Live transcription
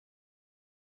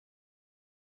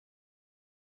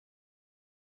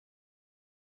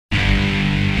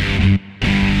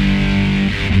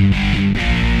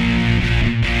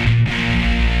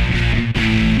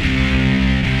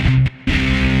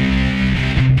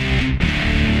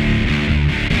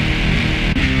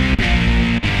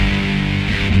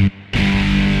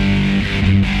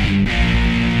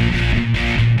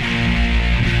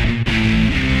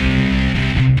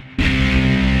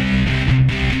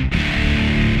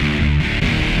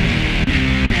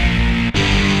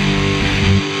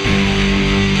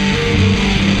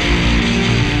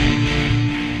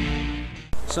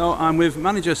So I'm with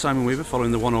manager Simon Weaver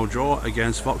following the 1-0 draw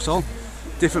against Vauxhall.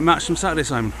 Different match from Saturday,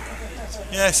 Simon?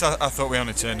 Yes, I thought we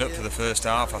only turned up for the first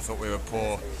half. I thought we were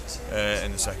poor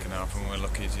in the second half, and we were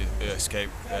lucky to escape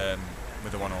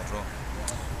with a 1-0 draw.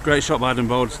 Great shot by them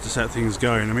both to set things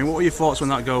going. I mean, what were your thoughts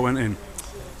when that goal went in?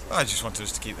 I just wanted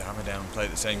us to keep the hammer down, play at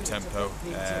the same tempo,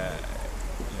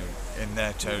 in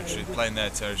their territory, playing their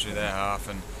territory, their half,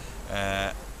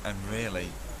 and really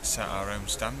set our own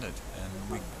standard.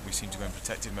 And we seemed to go in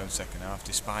protective mode second half,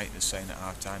 despite us saying at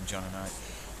half time, John and I,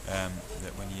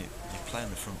 that when you play on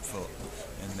the front foot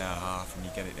in their half and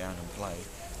you get it down and play,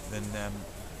 then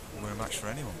we're a match for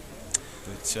anyone.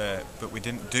 But we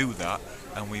didn't do that,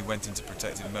 and we went into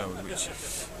protective mode, which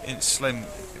in slim,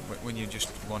 when you just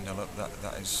 1-0 up,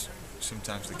 that is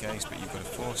sometimes the case, but you've got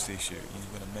to force the issue.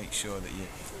 You've got to make sure that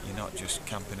you're not just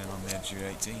camping in on the edge of your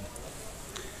 18.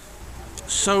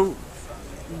 So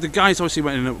the guys obviously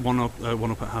went in at one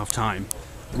up at half time.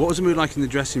 What was the mood like in the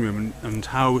dressing room, and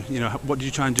how, what did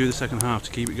you try and do the second half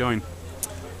to keep it going?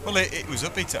 Well, it was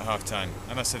upbeat at half time,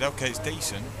 and I said, okay, it's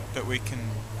decent, but we can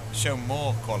show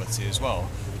more quality as well.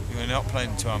 We're not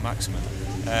playing to our maximum,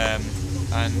 and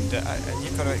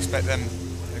you've got to expect them.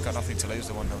 They've got nothing to lose.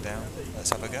 They're 1-0 down. Let's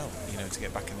have a go, to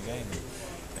get back in the game.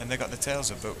 And they got the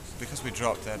tails up, but because we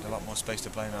dropped, they had a lot more space to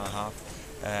play in our half.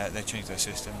 They changed their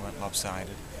system, went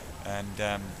lopsided, and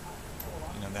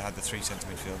they had the 3 centre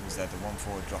midfielders. They had the 1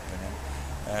 forward dropping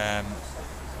in,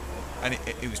 and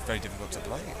it was very difficult to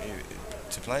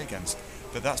play against.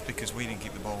 But that's because we didn't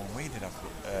keep the ball when we did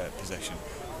have possession.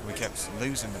 We kept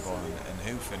losing the ball and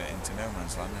hoofing it into no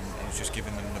man's land, and it was just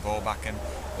giving them the ball back, and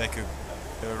they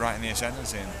were right in the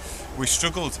ascendancy. And we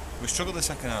struggled the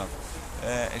second half.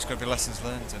 It's got to be lessons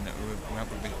learned, and we weren't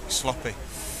going to be sloppy.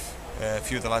 A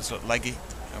few of the lads looked leggy,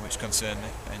 which concerned me,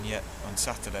 and yet on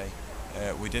Saturday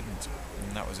we didn't,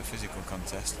 and that was a physical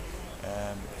contest.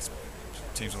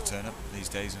 Teams will turn up these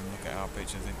days and look at our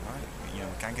pitch and think, right,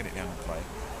 we can get it down and play.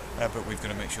 But we've got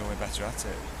to make sure we're better at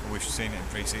it. We've seen it in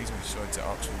pre-season. We saw it at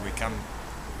Oxford. We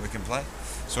can play.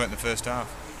 Saw it in the first half.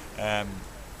 But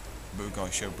we've got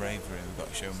to show bravery. We've got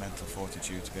to show mental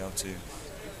fortitude to be able to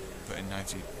put in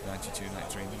 92,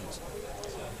 93 minutes.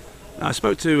 I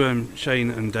spoke to Shane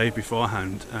and Dave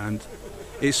beforehand, and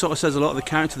it sort of says a lot of the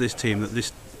character of this team that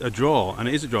this a draw, and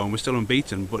it is a draw, and we're still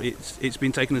unbeaten, but it's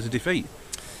been taken as a defeat.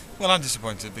 Well, I'm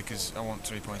disappointed because I want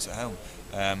 3 points at home,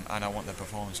 and I want their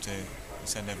performance to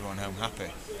send everyone home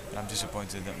happy. I'm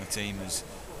disappointed that my team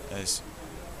has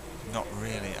not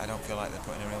really. I don't feel like they're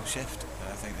putting a real shift.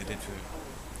 I think they did for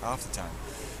half the time,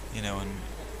 and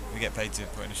we get paid to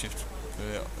put in a shift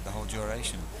for the whole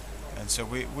duration, and so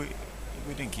we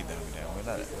didn't keep them down.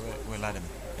 We let them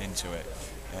into it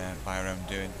by our own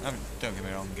doing. Don't get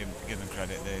me wrong, give them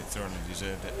credit. They thoroughly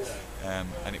deserved it,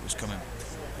 and it was coming.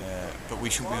 But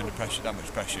we shouldn't be under pressure, that much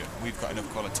pressure. We've got enough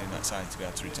quality in that side to be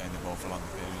able to retain the ball for longer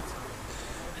periods.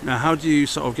 Now, how do you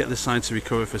sort of get the side to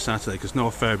recover for Saturday? Because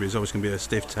North Fairbury is always going to be a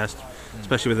stiff test,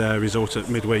 especially with their result at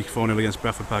midweek 4-0 against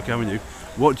Bradford Park Avenue.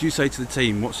 What do you say to the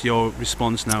team? What's your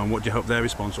response now, and what do you hope their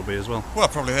response will be as well? Well, I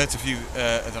probably hurt a few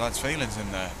of the lads' feelings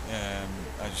in there.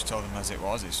 I just told them as it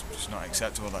was. It's just not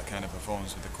acceptable, that kind of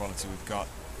performance with the quality we've got.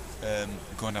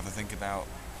 Go and have a think about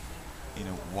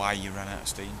why you ran out of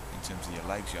steam in terms of your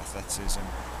legs, your athleticism.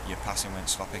 Your passing went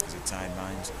sloppy because of tired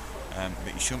minds,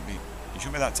 but you shouldn't be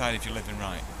that tired if you're living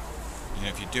right.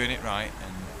 If you're doing it right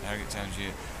and Harrogate Town's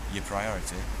your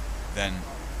priority, then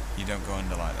you don't go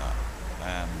under like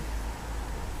that,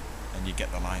 and you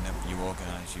get the lineup, you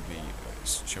organise, you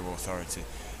show authority,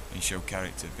 and you show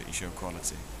character, but you show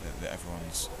quality that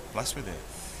everyone's blessed with it.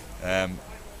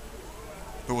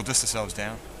 But we'll dust ourselves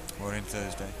down. We're in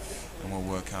Thursday, and we'll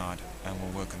work hard, and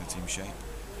we'll work on the team shape,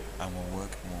 and we'll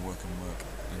work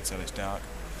until it's dark,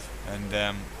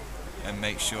 and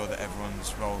make sure that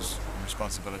everyone's roles and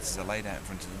responsibilities are laid out in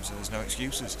front of them, so there's no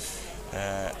excuses.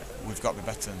 We've got to be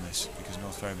better than this, because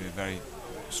North Fairbury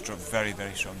are very,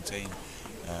 very strong team.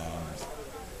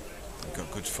 They've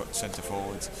got good centre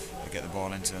forwards. They get the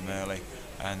ball into them early,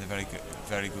 and they're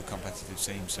very good competitive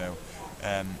team. So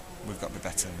we've got to be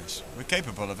better than this. We're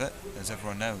capable of it, as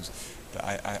everyone knows, but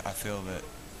I feel that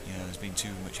there's been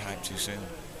too much hype too soon.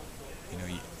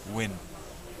 You win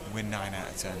 9 out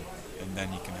of 10, and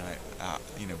then you can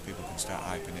people can start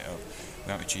hyping it up.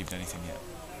 We haven't achieved anything yet.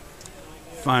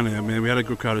 Finally, I mean, we had a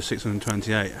good crowd of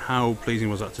 628. How pleasing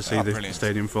was that to see the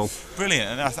stadium full? Brilliant,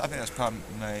 and I think that's part of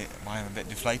why I'm a bit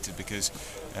deflated, because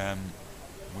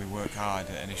we work hard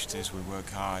at initiatives, we work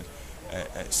hard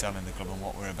at selling the club and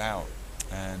what we're about,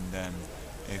 and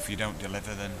if you don't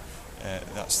deliver, then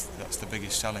that's the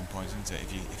biggest selling point, isn't it?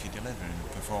 If you deliver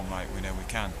and perform like we know we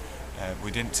can,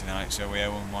 we didn't tonight, so we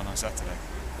owe them one on Saturday.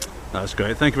 That's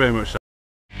great. Thank you very much.